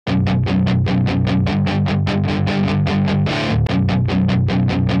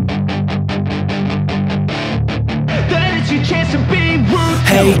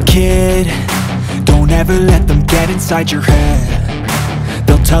Hey kid, don't ever let them get inside your head.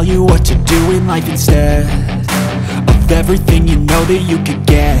 They'll tell you what to do in life instead of everything you know that you could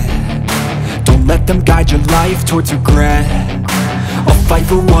get. Don't let them guide your life towards regret. I'll fight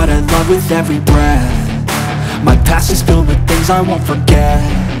for what I love with every breath. My past is filled with things I won't forget.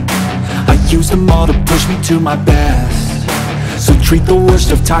 I use them all to push me to my best. So treat the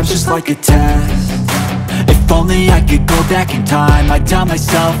worst of times just like a test. If only I could go back in time, I'd tell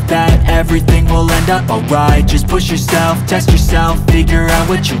myself that everything will end up alright. Just push yourself, test yourself, figure out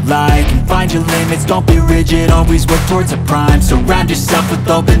what you like, and find your limits, don't be rigid, always work towards a prime. Surround yourself with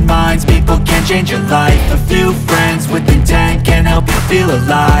open minds, people can change your life. A few friends with intent can help you feel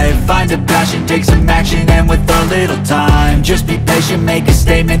alive. Find a passion, take some action, and with a little time, just be patient, make a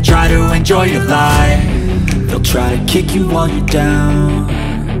statement, try to enjoy your life. They'll try to kick you while you're down.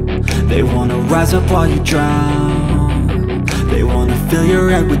 They wanna rise up while you drown. They wanna fill your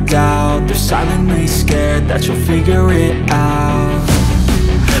head with doubt. They're silently scared that you'll figure it out.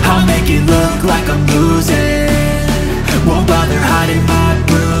 I'll make it look like I'm losing, won't bother hiding my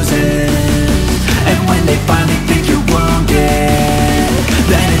bruises. And when they finally think you're wounded,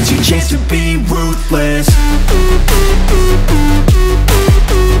 then it's your chance to be ruthless.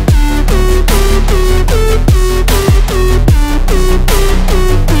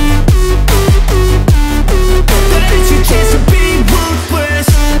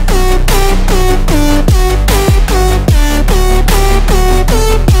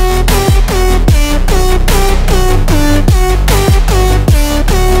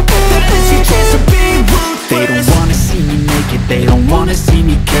 They don't wanna see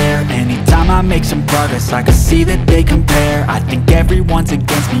me care. Anytime I make some progress, I can see that they compare. I think everyone's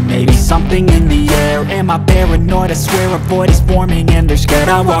against me, maybe something in the air. Am I paranoid? I swear a void is forming and they're scared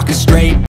I walk a straight